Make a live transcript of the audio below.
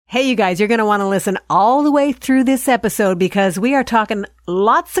Hey, you guys, you're going to want to listen all the way through this episode because we are talking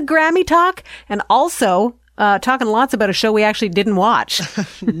lots of Grammy talk and also talking lots about a show we actually didn't watch.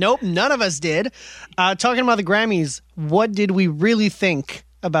 Nope, none of us did. Talking about the Grammys, what did we really think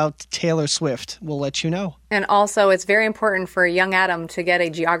about Taylor Swift? We'll let you know. And also, it's very important for young Adam to get a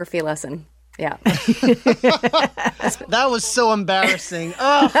geography lesson. Yeah. That was so embarrassing.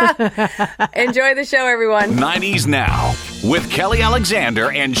 Enjoy the show, everyone. 90s Now with Kelly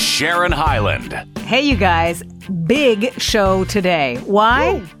Alexander and Sharon Hyland. Hey, you guys, big show today.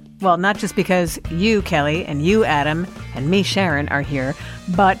 Why? Woo. Well, not just because you, Kelly, and you, Adam, and me, Sharon, are here,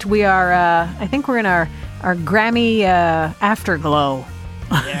 but we are, I think we're in our Grammy afterglow.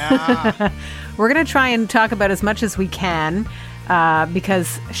 Yeah. We're going to try and talk about as much as we can.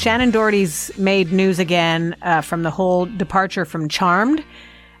 Because Shannen Doherty's made news again from the whole departure from Charmed.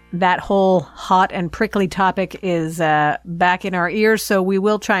 That whole hot and prickly topic is back in our ears, so we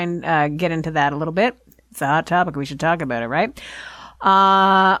will try and get into that a little bit. It's a hot topic. We should talk about it, right?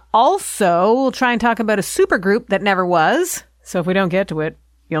 Also, we'll try and talk about a supergroup that never was. So if we don't get to it,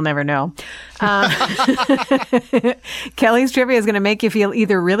 you'll never know. Kelly's trivia is going to make you feel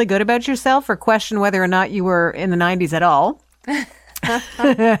either really good about yourself or question whether or not you were in the 90s at all.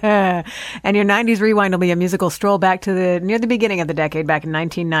 And your 90s rewind will be a musical stroll back to near the beginning of the decade, back in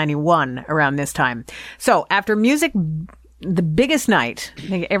 1991, around this time. So after music, the biggest night, I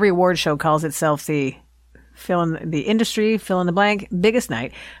think every award show calls itself the fill in the industry, fill in the blank, biggest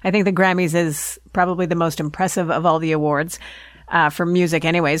night. I think the Grammys is probably the most impressive of all the awards for music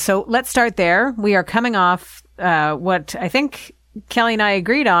anyways. So let's start there. We are coming off what I think Kelly and I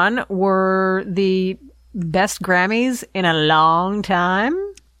agreed on were the best Grammys in a long time.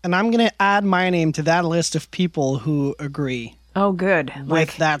 And I'm going to add my name to that list of people who agree. Oh, good.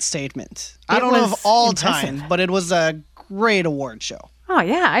 With that statement. I don't know of all time, but it was a great award show. Oh,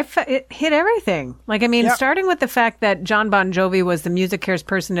 yeah. It hit everything. Starting with the fact that Jon Bon Jovi was the Music Cares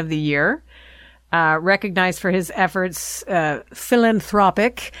Person of the Year, recognized for his efforts,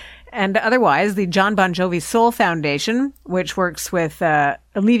 philanthropic and otherwise, the Jon Bon Jovi Soul Foundation, which works with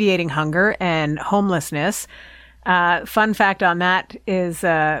alleviating hunger and homelessness. Fun fact on that is,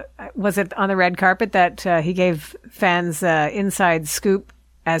 was it on the red carpet that he gave fans inside scoop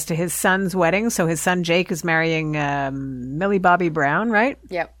as to his son's wedding? So his son Jake is marrying Millie Bobby Brown, right?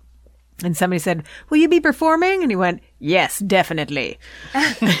 Yep. And somebody said, "Will you be performing?" And he went, "Yes, definitely."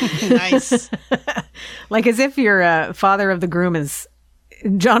 Nice. Like as if your father of the groom is...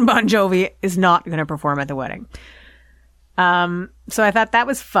 Jon Bon Jovi is not going to perform at the wedding. So I thought that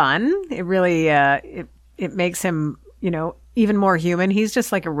was fun. It really, it makes him, even more human. He's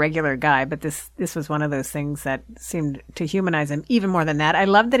just like a regular guy, but this was one of those things that seemed to humanize him even more than that. I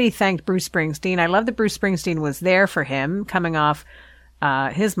love that he thanked Bruce Springsteen. I love that Bruce Springsteen was there for him coming off,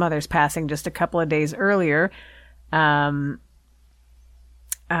 his mother's passing just a couple of days earlier.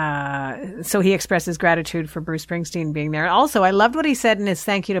 So he expressed his gratitude for Bruce Springsteen being there. Also, I loved what he said in his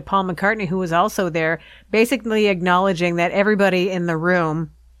thank you to Paul McCartney, who was also there, basically acknowledging that everybody in the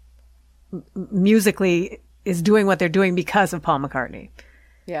room musically is doing what they're doing because of Paul McCartney.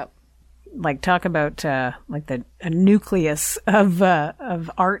 Yep. Like talk about a nucleus of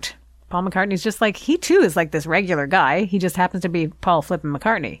art. Paul McCartney's just like, he too is like this regular guy. He just happens to be Paul flippin'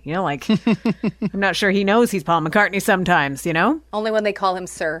 McCartney. I'm not sure he knows he's Paul McCartney sometimes, Only when they call him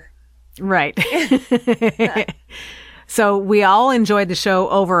sir. Right. So we all enjoyed the show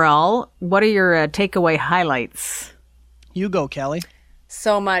overall. What are your takeaway highlights? You go, Kelly.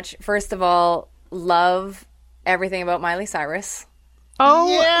 So much. First of all, love everything about Miley Cyrus.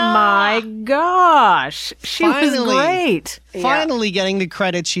 Oh, yeah. My gosh. She was great. Finally getting the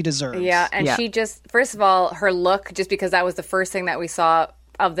credit she deserves. Yeah, and she just, first of all, her look, just because that was the first thing that we saw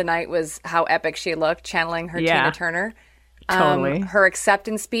of the night, was how epic she looked, channeling her Tina Turner. Totally. Her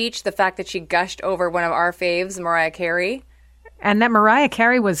acceptance speech, the fact that she gushed over one of our faves, Mariah Carey. And that Mariah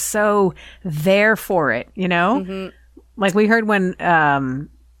Carey was so there for it, Mm-hmm. Like we heard when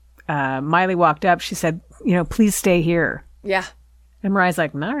Miley walked up, she said, "Please stay here." Yeah. And Mariah's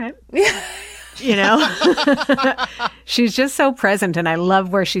like, "All right." She's just so present, and I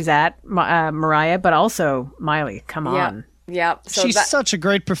love where she's at, Mariah, but also Miley. Come on. Yeah. So she's such a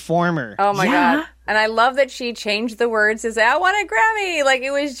great performer. Oh my God. And I love that she changed the words to say, "I want a Grammy." Like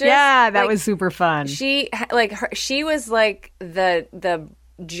it was just that was super fun. She was like the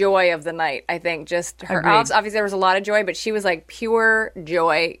joy of the night. I think just her. Obviously, there was a lot of joy, but she was like pure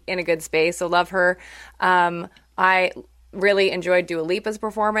joy in a good space. So love her. I really enjoyed Dua Lipa's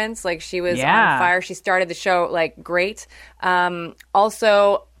performance. Like she was on fire. She started the show like great.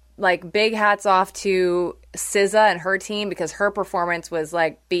 Also, like big hats off to SZA and her team, because her performance was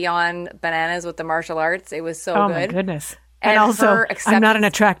like beyond bananas with the martial arts. It was so good. Oh my goodness. And also, I'm not an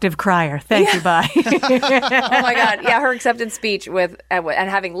attractive crier. Thank you, bye. Oh my God. Yeah, her acceptance speech and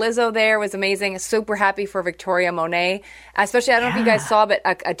having Lizzo there was amazing. Super happy for Victoria Monet. Especially, I don't know if you guys saw, but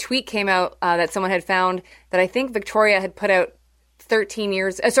a tweet came out that someone had found that I think Victoria had put out in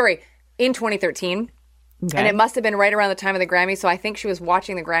 2013. Okay. And it must have been right around the time of the Grammys. So I think she was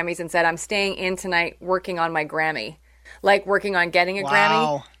watching the Grammys and said, I'm staying in tonight working on my Grammy. Like working on getting a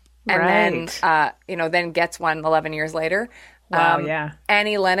Grammy. And then, then gets one 11 years later. Wow, yeah.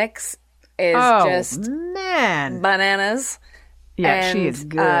 Annie Lennox is just bananas. Yeah, and, she is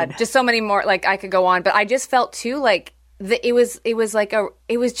good. Just so many more. Like I could go on, but I just felt too like it was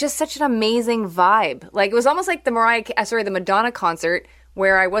just such an amazing vibe. Like it was almost like the Madonna concert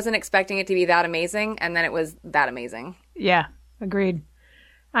where I wasn't expecting it to be that amazing, and then it was that amazing. Yeah, agreed.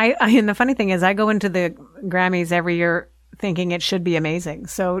 And the funny thing is, I go into the Grammys every year thinking it should be amazing.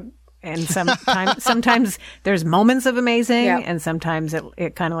 So, and sometimes there's moments of amazing, and sometimes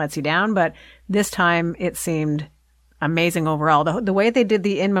it kind of lets you down. But this time it seemed amazing overall. The way they did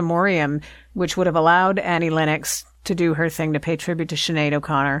the In Memoriam, which would have allowed Annie Lennox to do her thing to pay tribute to Sinead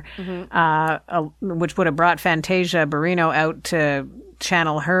O'Connor, which would have brought Fantasia Barrino out to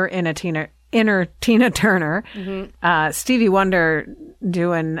channel her inner Tina Turner, Stevie Wonder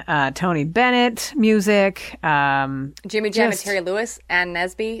doing Tony Bennett music, Jimmy Jam and Terry Lewis and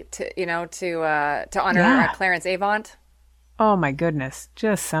Nesby to honor Clarence Avant. Oh my goodness,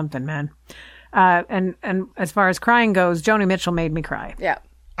 just something, man. And as far as crying goes, Joni Mitchell made me cry. Yeah.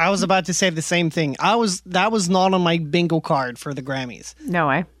 I was about to say the same thing. That was not on my bingo card for the Grammys. No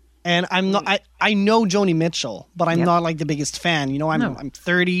way. And I'm not. I know Joni Mitchell, but I'm not like the biggest fan. You know, I'm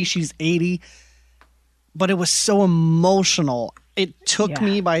 30. She's 80. But it was so emotional. It took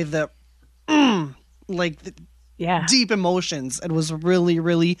me by the deep emotions. It was really,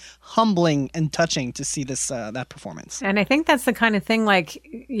 really humbling and touching to see that performance. And I think that's the kind of thing. Like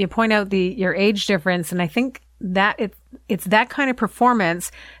you point out your age difference, and I think that it's that kind of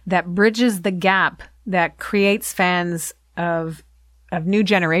performance that bridges the gap that creates fans of new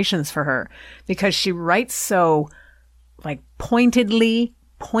generations for her, because she writes so like pointedly,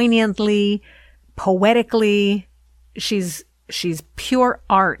 poignantly, poetically. She's pure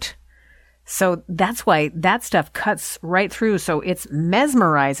art. So that's why that stuff cuts right through. So it's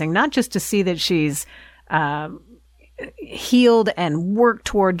mesmerizing, not just to see that she's healed and worked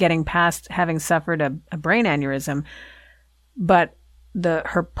toward getting past having suffered a brain aneurysm, but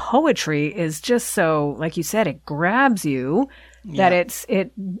her poetry is just so, like you said, it grabs you. That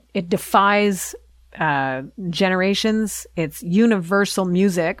it defies generations. It's universal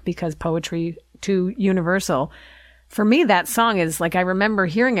music, because poetry too universal. For me, that song is like, I remember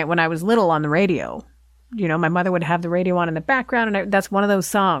hearing it when I was little on the radio. You know, my mother would have the radio on in the background, and that's one of those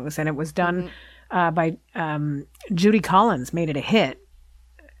songs. And it was done by Judy Collins, made it a hit.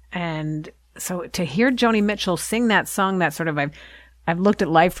 And so to hear Joni Mitchell sing that song, that sort of, I've looked at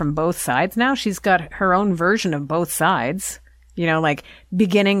life from both sides now. She's got her own version of both sides. You know, like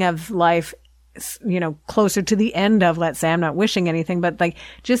beginning of life, you know, closer to the end of, let's say, I'm not wishing anything, but like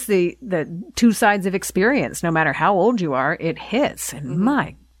just the two sides of experience, no matter how old you are, it hits. And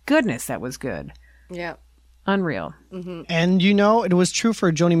my goodness, that was good. Yeah. Unreal. And, you know, it was true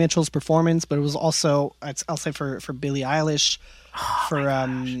for Joni Mitchell's performance, but it was also, I'll say for Billie Eilish,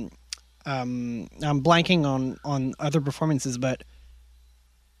 I'm blanking on other performances, but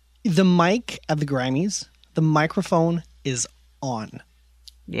the mic at the Grammys, the microphone is on.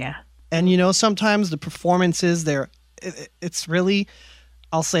 Yeah. And, you know, sometimes the performances it's really,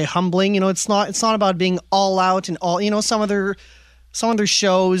 I'll say, humbling. You know, it's not about being all out and all, you know, some other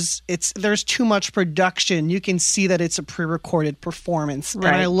shows, there's too much production. You can see that it's a pre-recorded performance.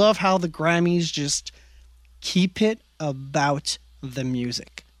 Right. And I love how the Grammys just keep it about the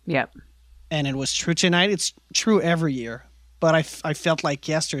music. Yep. And it was true tonight. It's true every year. But I felt like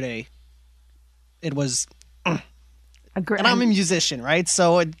yesterday it was... And I'm a musician, right?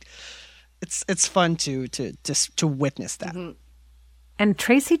 So it's fun to witness that. And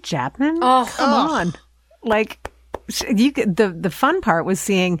Tracy Chapman, come on! Like the fun part was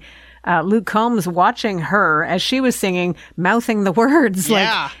seeing Luke Combs watching her as she was singing, mouthing the words.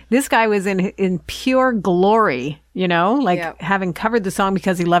 Yeah. Like this guy was in pure glory, you know, like having covered the song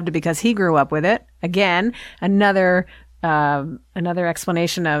because he loved it, because he grew up with it. Again, another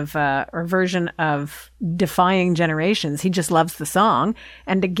explanation of or version of defying generations. He just loves the song,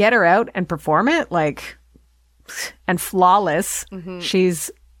 and to get her out and perform it and flawless.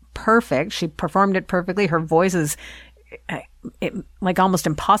 She's perfect. She performed it perfectly. Her voice is like almost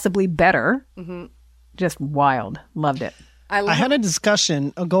impossibly better. Just wild. Loved it. I had a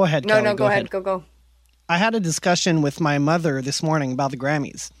discussion. Oh, go ahead, Kelly. No, go ahead. Go. I had a discussion with my mother this morning about the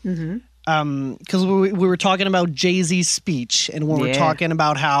Grammys. Because we were talking about Jay-Z's speech, and we were talking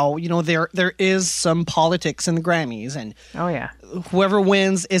about how, there is some politics in the Grammys, and whoever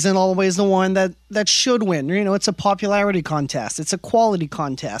wins isn't always the one that should win. It's a popularity contest. It's a quality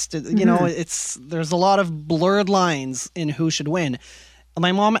contest. There's a lot of blurred lines in who should win. And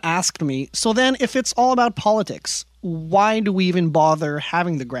my mom asked me, so then if it's all about politics, why do we even bother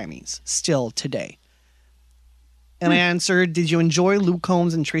having the Grammys still today? And I answered, did you enjoy Luke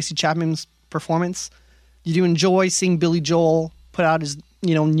Combs and Tracy Chapman's performance? Did you enjoy seeing Billy Joel put out his,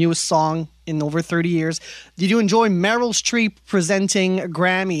 newest song in over 30 years? Did you enjoy Meryl Streep presenting a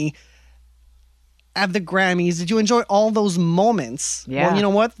Grammy at the Grammys? Did you enjoy all those moments? Yeah. Well, you know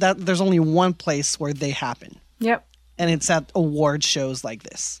what? There's only one place where they happen. Yep. And it's at award shows like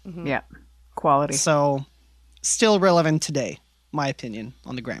this. Yeah. Quality. So, still relevant today, my opinion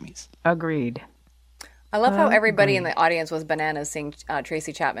on the Grammys. Agreed. I love how everybody in the audience was bananas seeing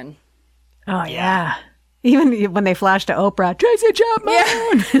Tracy Chapman. Oh, yeah. Even when they flashed to Oprah, Tracy Chapman!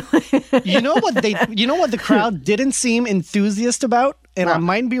 Yeah. You know what the crowd didn't seem enthusiastic about? And I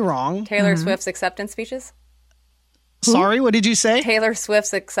might be wrong. Taylor Swift's acceptance speeches? Sorry, what did you say? Taylor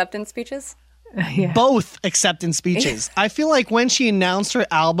Swift's acceptance speeches? Yeah. Both acceptance speeches. I feel like when she announced her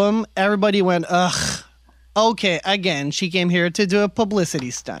album, everybody went, ugh, okay, again, she came here to do a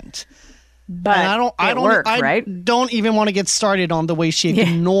publicity stunt. But I don't even want to get started on the way she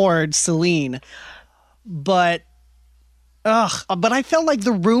ignored Celine. But I felt like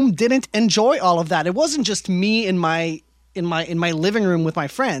the room didn't enjoy all of that. It wasn't just me in my living room with my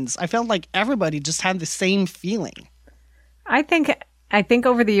friends. I felt like everybody just had the same feeling. I think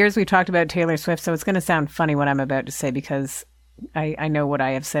over the years we've talked about Taylor Swift, so it's going to sound funny what I'm about to say because I know what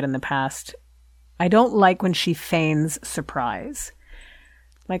I have said in the past. I don't like when she feigns surprise.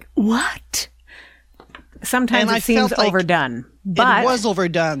 Like, what? Sometimes it seems overdone. But it was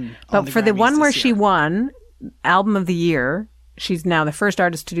overdone. But for the one where she won Album of the Year, she's now the first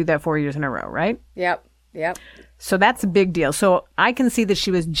artist to do that 4 years in a row, right? Yep. So that's a big deal. So I can see that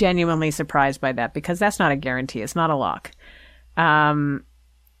she was genuinely surprised by that because that's not a guarantee. It's not a lock. But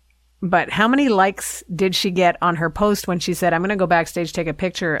how many likes did she get on her post when she said, I'm going to go backstage, take a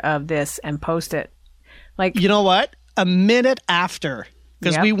picture of this and post it? Like, you know what? A minute after.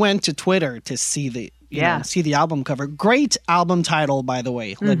 Because we went to Twitter to see the see the album cover. Great album title, by the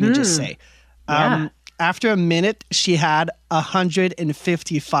way. Let me just say. After a minute, she had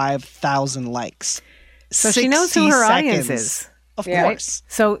 155,000 likes. So she knows who her audience is. Of course.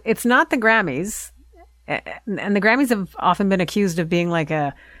 So it's not the Grammys. And the Grammys have often been accused of being like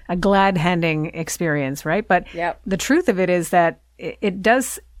a glad-handing experience, right? But the truth of it is that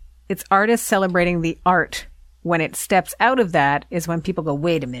it's artists celebrating the art. When it steps out of that is when people go,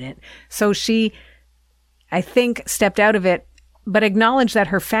 wait a minute. So she, I think, stepped out of it, but acknowledged that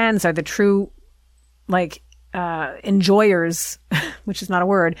her fans are the true, enjoyers, which is not a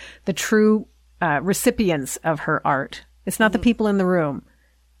word, the true recipients of her art. It's not the people in the room.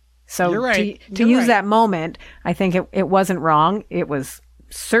 So You're right. to use that moment, I think it wasn't wrong. It was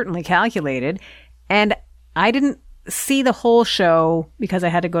certainly calculated. And I didn't see the whole show because I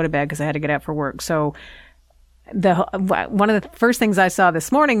had to go to bed because I had to get up for work. So one of the first things I saw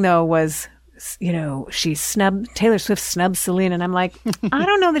this morning, though, was, Taylor Swift snubbed Celine. And I'm like, I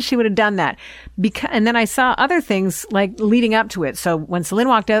don't know that she would have done that. And then I saw other things like leading up to it. So when Celine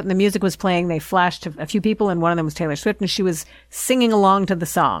walked out and the music was playing, they flashed to a few people and one of them was Taylor Swift and she was singing along to the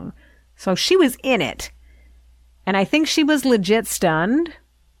song. So she was in it. And I think she was legit stunned.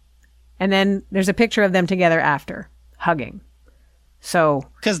 And then there's a picture of them together after, hugging. So,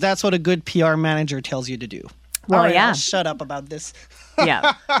 because that's what a good PR manager tells you to do. Well, right, I'll shut up about this.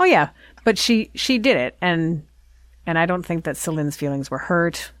 Yeah. Oh, yeah. But she did it, and I don't think that Celine's feelings were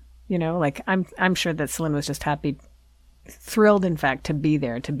hurt. I'm sure that Celine was just happy, thrilled, in fact, to be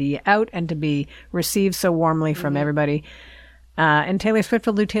there, to be out, and to be received so warmly from everybody. And Taylor Swift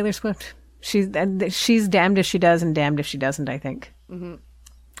will do Taylor Swift. She's damned if she does, and damned if she doesn't. I think. Mm-hmm.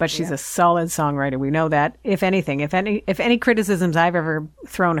 But she's a solid songwriter. We know that. If anything, if any criticisms I've ever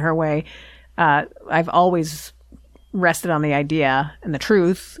thrown her way, I've always rested on the idea and the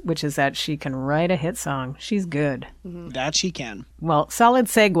truth, which is that she can write a hit song. She's good. Mm-hmm. That she can. Well, solid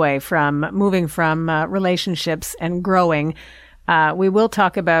segue from moving from relationships and growing. We will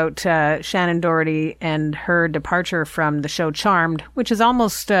talk about Shannen Doherty and her departure from the show Charmed, which is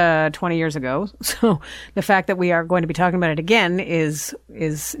almost 20 years ago. So the fact that we are going to be talking about it again is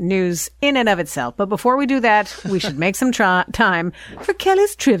news in and of itself. But before we do that, we should make some time for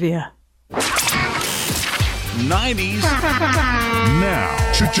Kelly's Trivia. 90s now.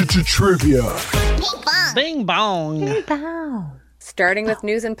 Trivia. Bing bong. Starting with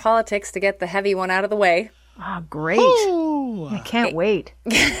news and politics to get the heavy one out of the way. Oh, great. Ooh. I can't wait.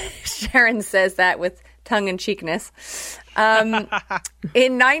 Sharon says that with tongue-in-cheekness. In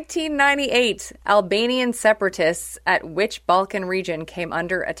 1998, Albanian separatists at which Balkan region came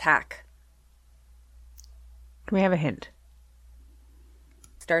under attack? Can we have a hint?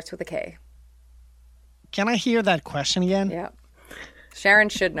 Starts with a K. Can I hear that question again? Yeah. Sharon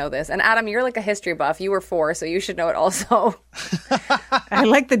should know this. And Adam, you're like a history buff. You were 4, so you should know it also. I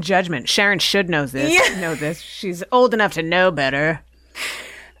like the judgment. Sharon should know this. Yeah. Know this. She's old enough to know better.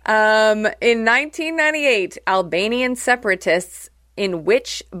 In 1998, Albanian separatists in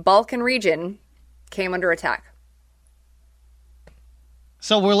which Balkan region came under attack?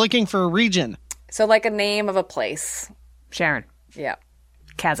 So we're looking for a region. So like a name of a place. Sharon. Yeah.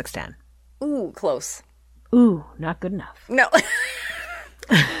 Kazakhstan. Ooh, close. Ooh, not good enough. No.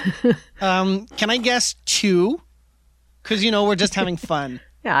 Can I guess 2? Because, we're just having fun.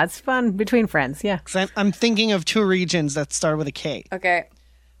 Yeah, it's fun between friends. Yeah. 'Cause I'm thinking of 2 regions that start with a K. Okay.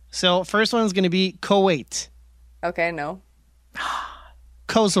 So first one is going to be Kuwait. Okay, no.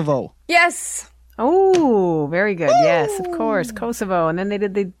 Kosovo. Yes. Oh, very good. Yes, of course. Kosovo. And then they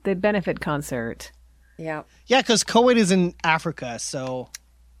did the benefit concert. Yeah. Yeah, because Kuwait is in Africa, so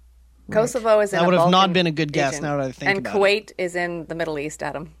Kosovo is in that would have Balkan not been a good guess region. now that I think and about Kuwait is in the Middle East,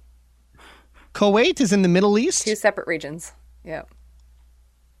 Adam. Kuwait is in the Middle East? 2 separate regions. Yeah.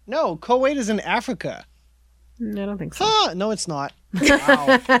 No, Kuwait is in Africa. I don't think so. No, it's not.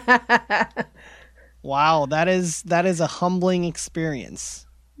 Wow. Wow, that is a humbling experience.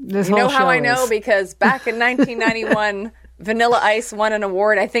 This You know whole how show I know? is- Because back in 1991, Vanilla Ice won an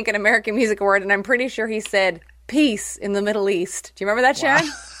award, I think an American Music Award, and I'm pretty sure he said, peace in the Middle East. Do you remember that, Sharon?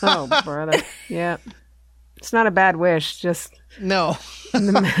 Oh, brother. Yeah. It's not a bad wish. Just No.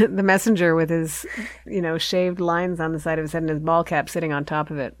 the messenger with his, shaved lines on the side of his head and his ball cap sitting on top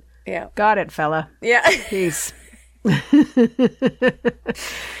of it. Yeah. Got it, fella. Yeah. Peace.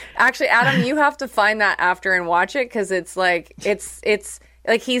 Actually, Adam, you have to find that after and watch it because it's like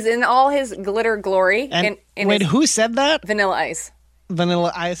he's in all his glitter glory. And in wait, his who said that? Vanilla Ice.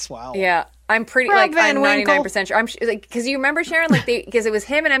 Vanilla Ice. Wow. Yeah, I'm pretty Rob I'm Van Winkle. 99% sure. I'm because you remember Sharon because it was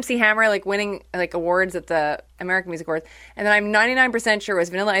him and MC Hammer winning awards at the American Music Awards, and then I'm 99% sure it was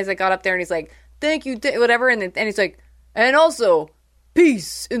Vanilla Ice that got up there and he's like, "Thank you, whatever," and he's like, "And also,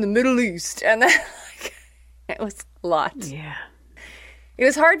 peace in the Middle East," and then it was a lot. Yeah. It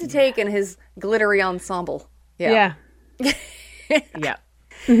was hard to take in his glittery ensemble. Yeah. Yeah.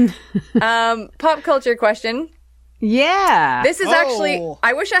 Pop culture question. Yeah. This is actually,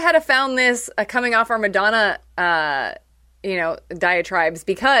 I wish I had found this coming off our Madonna, diatribes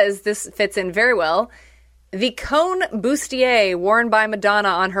because this fits in very well. The cone bustier worn by Madonna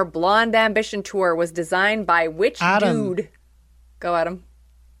on her Blonde Ambition tour was designed by which Adam. dude? Go, Adam.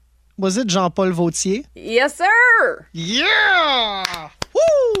 Was it Jean-Paul Vautier? Yes, sir. Yeah!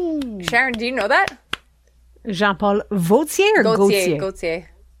 Woo! Sharon, do you know that? Jean-Paul Vautier or Gaultier? Gaultier.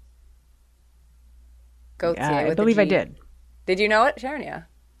 Gaultier. I with a believe I G. did. Did you know it, Sharon? Yeah.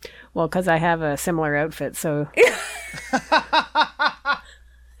 Well, because I have a similar outfit, so.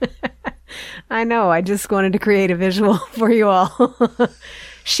 I know. I just wanted to create a visual for you all.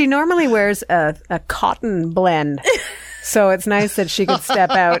 She normally wears a cotton blend, so it's nice that she could step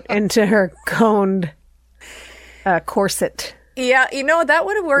out into her coned corset. Yeah, that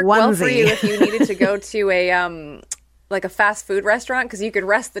would have worked well for Onesie. you if you needed to go to a fast food restaurant because you could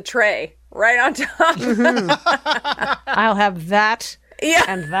rest the tray right on top. I'll have that Yeah.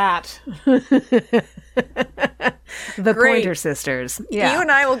 and that. The Great. Pointer Sisters. Yeah. You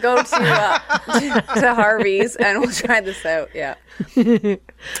and I will go to Harvey's and we'll try this out. Yeah.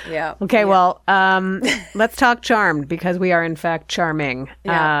 Yeah. Okay, well, let's talk Charmed because we are in fact charming.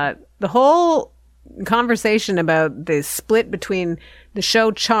 Yeah. The whole conversation about the split between the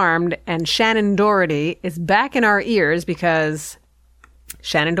show Charmed and Shannen Doherty is back in our ears because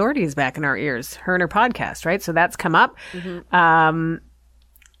Shannen Doherty is back in our ears, her and her podcast, right? So that's come up.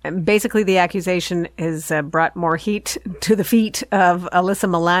 And basically, the accusation has brought more heat to the feet of Alyssa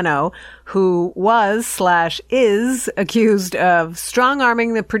Milano, who was/is accused of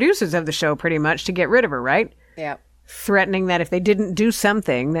strong-arming the producers of the show pretty much to get rid of her, right? Yeah. Threatening that if they didn't do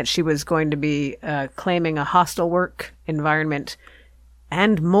something, that she was going to be claiming a hostile work environment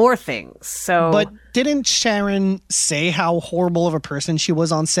and more things. So, But didn't Sharon say how horrible of a person she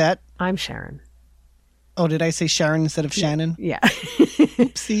was on set? I'm Sharon. Oh, did I say Sharon instead of Shannon? Yeah.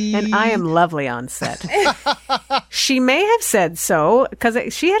 Oopsie. And I am lovely on set. She may have said so because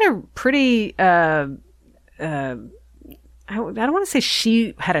she had a pretty I don't want to say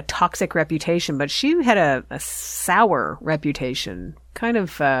she had a toxic reputation, but she had a sour reputation, kind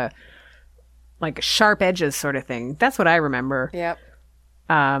of like sharp edges sort of thing. That's what I remember. Yep.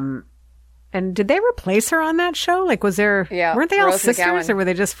 And did they replace her on that show? Like, weren't they all Rose sisters McGowan. or were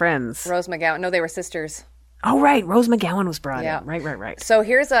they just friends? Rose McGowan. No, they were sisters. Oh, right. Rose McGowan was brought in. Right. So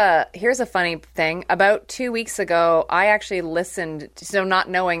here's a funny thing. About 2 weeks ago, I actually listened, so not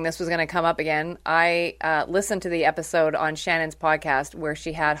knowing this was going to come up again, I listened to the episode on Shannon's podcast where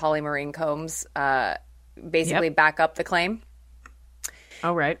she had Holly Maureen Combs basically back up the claim.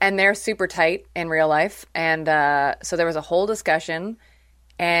 Oh, right. And they're super tight in real life. And so there was a whole discussion.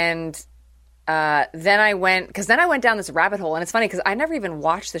 And then I went down this rabbit hole, and it's funny because I never even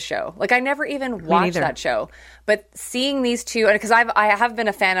watched the show. Like, I never even watched that show. But seeing these two, because I have been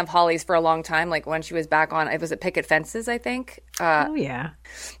a fan of Holly's for a long time. Like when she was back on, it was at Picket Fences, I think. Oh yeah.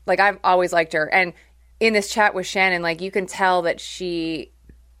 Like I've always liked her, and in this chat with Shannen, like you can tell that she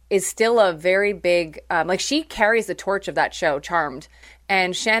is still a very big, like she carries the torch of that show, Charmed.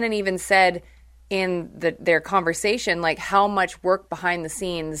 And Shannen even said in their conversation, like how much work behind the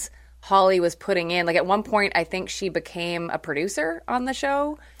scenes Holly was putting in. Like at one point, I think she became a producer on the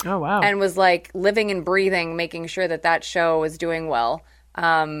show. Oh, wow. And was like living and breathing, making sure that show was doing well.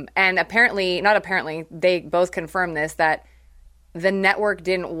 And they both confirmed this, that the network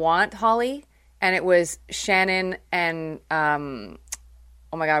didn't want Holly. And it was Shannen and, Aaron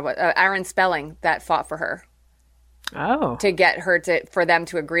Spelling that fought for her. Oh. To get her for them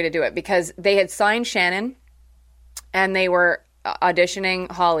to agree to do it, because they had signed Shannen and they were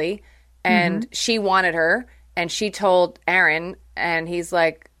auditioning Holly, and she wanted her, and she told Aaron, and he's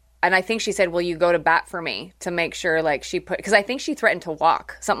like, and I think she said, will you go to bat for me to make sure, like, because I think she threatened to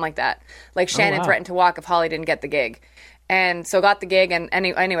walk, something like that. Like Shannen threatened to walk if Holly didn't get the gig. And so got the gig, and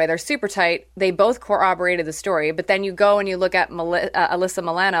anyway, they're super tight. They both corroborated the story, but then you go and you look at Alyssa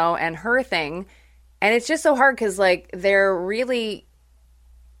Milano and her thing, and it's just so hard because, like, they're really,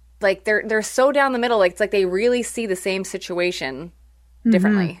 like, they're so down the middle. Like, it's like they really see the same situation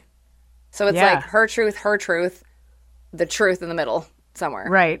differently. So it's like her truth, the truth in the middle somewhere.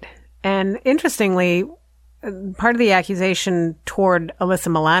 Right. And interestingly, part of the accusation toward Alyssa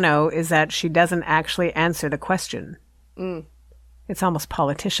Milano is that she doesn't actually answer the question. It's almost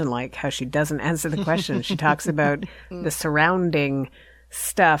politician-like how she doesn't answer the question. She talks about the surrounding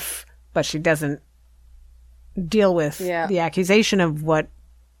stuff, but she doesn't deal with the accusation of what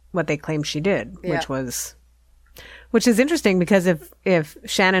they claim she did, which is interesting, because if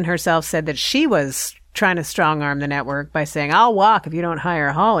Shannen herself said that she was trying to strong arm the network by saying, I'll walk if you don't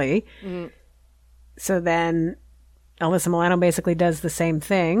hire Holly. So then Alyssa Milano basically does the same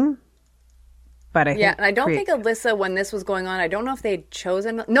thing. But I think and I don't think Alyssa, when this was going on, I don't know if they'd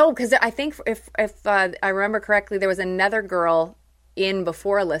chosen. No, because I think if I remember correctly, there was another girl in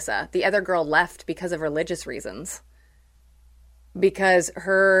before Alyssa. The other girl left because of religious reasons. Because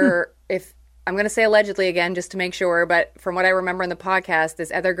her, if I'm going to say allegedly again, just to make sure, but from what I remember in the podcast,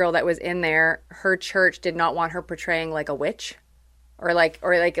 this other girl that was in there, her church did not want her portraying like a witch or like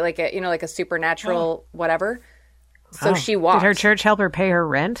a, like a supernatural whatever. So she walked. Did her church help her pay her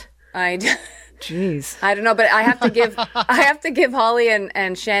rent? Jeez. I don't know, but I have to give Holly and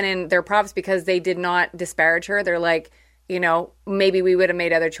Shannen their props, because they did not disparage her. They're like, maybe we would have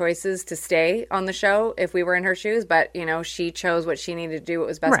made other choices to stay on the show if we were in her shoes, but she chose what she needed to do, what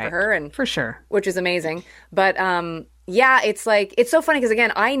was best for her, and for sure, which is amazing. But it's like, it's so funny because,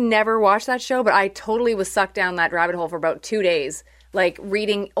 again, I never watched that show, but I totally was sucked down that rabbit hole for about 2 days, like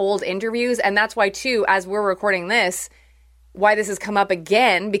reading old interviews. And that's why too, as we're recording this, why this has come up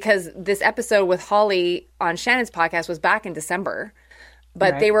again, because this episode with Holly on Shannon's podcast was back in December,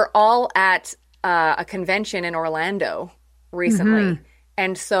 but they were all at a convention in Orlando recently.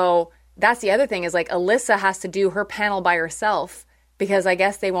 And so that's the other thing, is like Alyssa has to do her panel by herself because I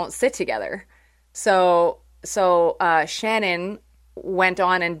guess they won't sit together. So Shannen went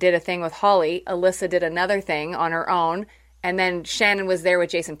on and did a thing with Holly. Alyssa did another thing on her own. And then Shannen was there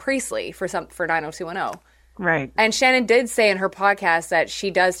with Jason Priestley for 90210. Right. And Shannen did say in her podcast that she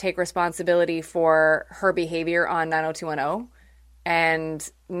does take responsibility for her behavior on 90210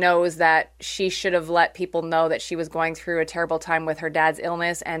 and knows that she should have let people know that she was going through a terrible time with her dad's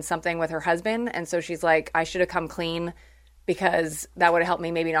illness and something with her husband. And so she's like, I should have come clean because that would have helped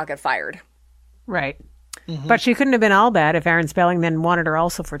me maybe not get fired. Right. But she couldn't have been all bad if Aaron Spelling then wanted her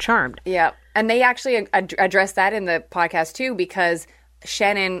also for Charmed. Yeah. And they actually addressed that in the podcast too, because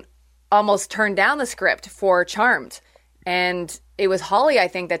Shannen almost turned down the script for Charmed. And it was Holly, I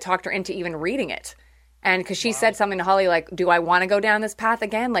think, that talked her into even reading it. And because she said something to Holly like, do I want to go down this path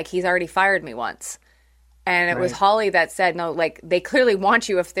again? Like, he's already fired me once. And it was Holly that said, no, like, they clearly want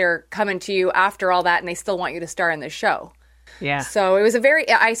you if they're coming to you after all that and they still want you to star in the show. Yeah. So it was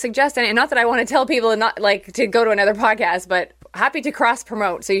I suggest, and not that I want to tell people not like to go to another podcast, but happy to cross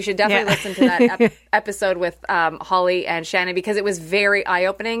promote. So you should definitely listen to that episode with Holly and Shannen, because it was very eye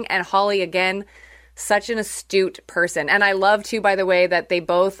opening. And Holly, again, such an astute person. And I love too, by the way, that they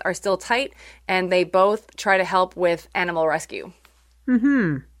both are still tight and they both try to help with animal rescue.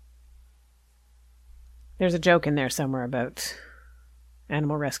 Mm-hmm. There's a joke in there somewhere about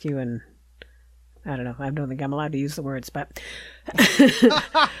animal rescue, and I don't know. I don't think I'm allowed to use the words, but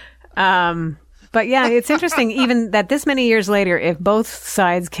but yeah, it's interesting even that this many years later, if both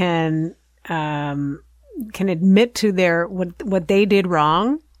sides can admit to their what they did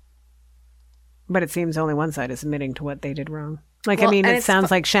wrong, but it seems only one side is admitting to what they did wrong. Like, well, I mean, it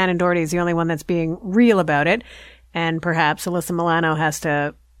sounds like Shannen Doherty is the only one that's being real about it, and perhaps Alyssa Milano has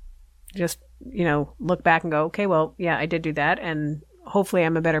to just, you know, look back and go, okay, well, yeah, I did do that, and hopefully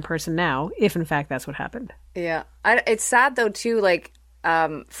I'm a better person now, if in fact that's what happened. Yeah. It's sad, though, too, like,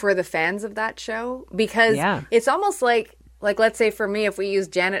 for the fans of that show, because it's almost like, let's say for me, if we use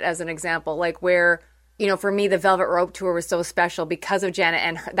Janet as an example, like where, you know, for me, the Velvet Rope Tour was so special because of Janet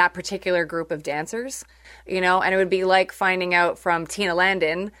and that particular group of dancers, you know, and it would be like finding out from Tina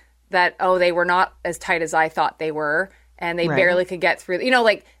Landon that, oh, they were not as tight as I thought they were, and they barely could get through, you know,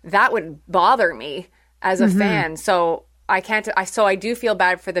 like that would bother me as a fan. So I do feel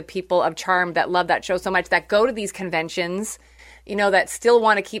bad for the people of Charm that love that show so much, that go to these conventions, you know, that still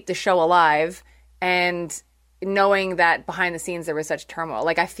want to keep the show alive, and knowing that behind the scenes there was such turmoil.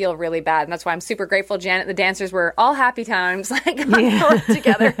 Like, I feel really bad. And that's why I'm super grateful Janet, the dancers were all happy times, like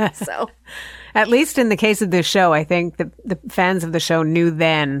together. So at least in the case of this show, I think the fans of the show knew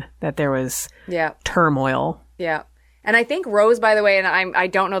then that there was turmoil. Yeah. And I think Rose, by the way, and I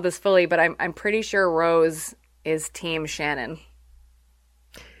don't know this fully, but I'm pretty sure Rose is Team Shannen.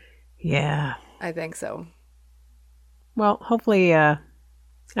 Yeah. I think so. Well, hopefully, I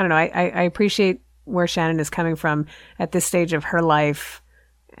don't know. I appreciate where Shannen is coming from at this stage of her life,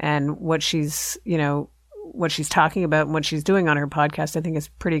 and what she's, you know, what she's talking about and what she's doing on her podcast. I think is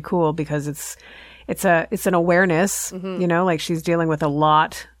pretty cool, because it's an awareness, you know, like she's dealing with a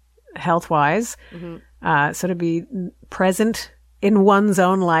lot health-wise. So to be present in one's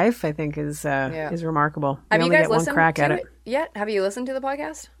own life, I think is remarkable. Have you guys listened to it yet? Have you listened to the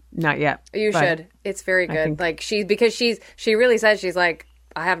podcast? Not yet. You should. It's very good. Like she really says, she's like,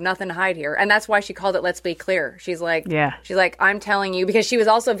 I have nothing to hide here. And that's why she called it Let's Be Clear. She's like, I'm telling you, because she was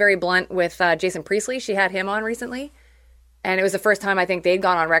also very blunt with Jason Priestley. She had him on recently. And it was the first time I think they'd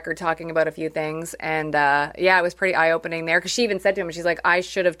gone on record talking about a few things. And it was pretty eye-opening there. Because she even said to him, she's like, I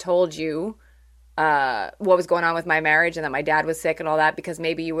should have told you what was going on with my marriage and that my dad was sick and all that, because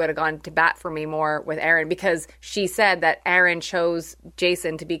maybe you would have gone to bat for me more with Aaron, because she said that Aaron chose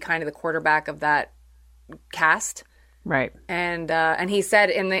Jason to be kind of the quarterback of that cast. Right. And he said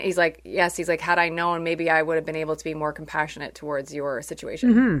he's like, yes, he's like, had I known, maybe I would have been able to be more compassionate towards your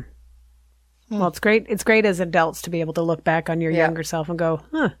situation. Well, it's great. It's great as adults to be able to look back on your younger self and go,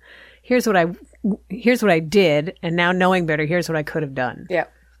 here's what I did. And now knowing better, here's what I could have done. Yeah.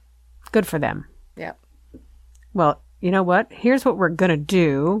 Good for them. Yeah. Well, you know what? Here's what we're going to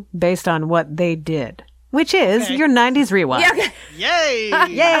do based on what they did, which is your 90s rewind. Yeah, okay. Yay!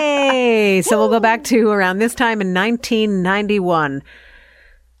 Yay! So we'll go back to around this time in 1991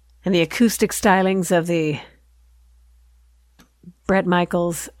 and the acoustic stylings of the Bret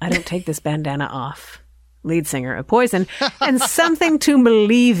Michaels, I Don't Take This Bandana Off, lead singer of Poison, and Something to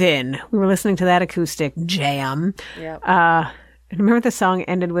Believe In. We were listening to that acoustic jam. Yep. And remember the song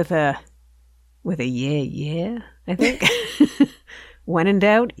ended with a yeah, I think. When in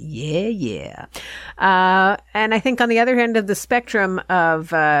doubt, yeah. And I think on the other end of the spectrum of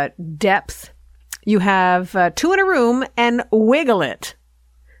depth, you have Two in a Room and Wiggle It.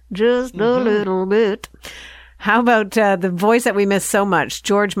 Just a little bit. How about the voice that we miss so much,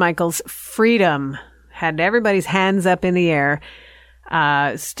 George Michael's Freedom? Had everybody's hands up in the air.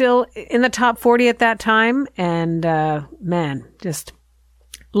 Still in the top 40 at that time. And man, just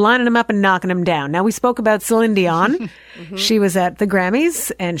lining them up and knocking them down. Now, we spoke about Celine Dion. She was at the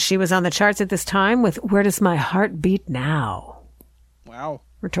Grammys, and she was on the charts at this time with Where Does My Heart Beat Now? Wow.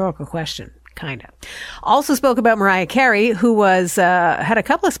 Rhetorical question, kind of. Also spoke about Mariah Carey, who was had a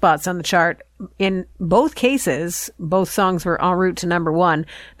couple of spots on the chart. In both cases, both songs were en route to number one.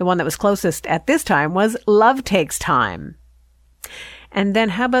 The one that was closest at this time was Love Takes Time. And then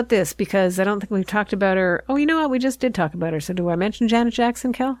how about this? Because I don't think we've talked about her. Oh, you know what? We just did talk about her. So do I mention Janet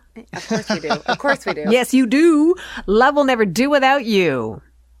Jackson, Kel? Of course we do. Of course we do. Yes, you do. Love Will Never Do Without You.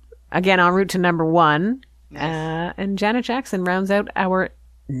 Again, en route to number one. And Janet Jackson rounds out our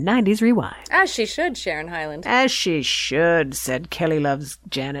 90s Rewind. As she should, Sharon Hyland. As she should, said Kelly Loves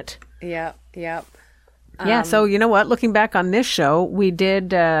Janet. Yep. Yeah, so you know what? Looking back on this show, we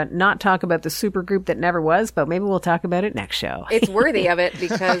did not talk about the supergroup that never was, but maybe we'll talk about it next show. It's worthy of it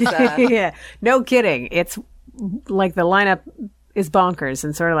because... yeah, no kidding. It's like the lineup is bonkers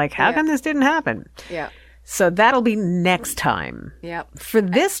and sort of like, how come this didn't happen? Yeah. So that'll be next time. Yep. For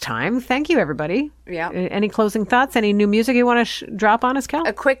this time, thank you, everybody. Yeah. Any closing thoughts? Any new music you want to drop on us, Cal?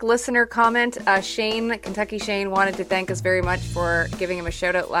 A quick listener comment. Kentucky Shane, wanted to thank us very much for giving him a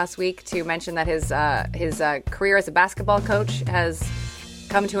shout out last week to mention that his career as a basketball coach has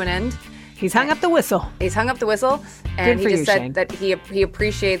come to an end. He's hung up the whistle. And he just said Shane. that he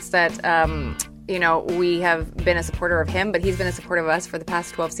appreciates that. We have been a supporter of him, but he's been a supporter of us for the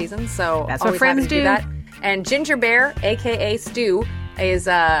past 12 seasons. So that's what friends do. That. And Ginger Bear, a.k.a. Stu, is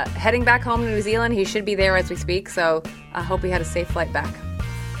heading back home to New Zealand. He should be there as we speak, so I hope he had a safe flight back.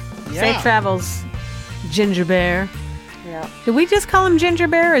 Yeah. Safe travels, Ginger Bear. Yeah. Did we just call him Ginger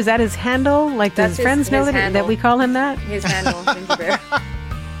Bear? Is that his handle? Like, does his friends know that we call him that? His handle, Ginger Bear.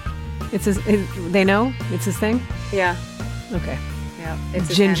 It's they know? It's his thing? Yeah. Okay. Yeah.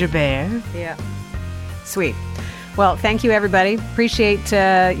 It's Ginger Bear. Yeah. Sweet. Well, thank you, everybody. Appreciate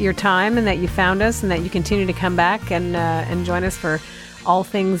your time and that you found us and that you continue to come back and join us for all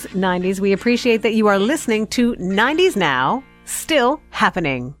things 90s. We appreciate that you are listening to 90s Now, still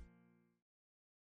happening.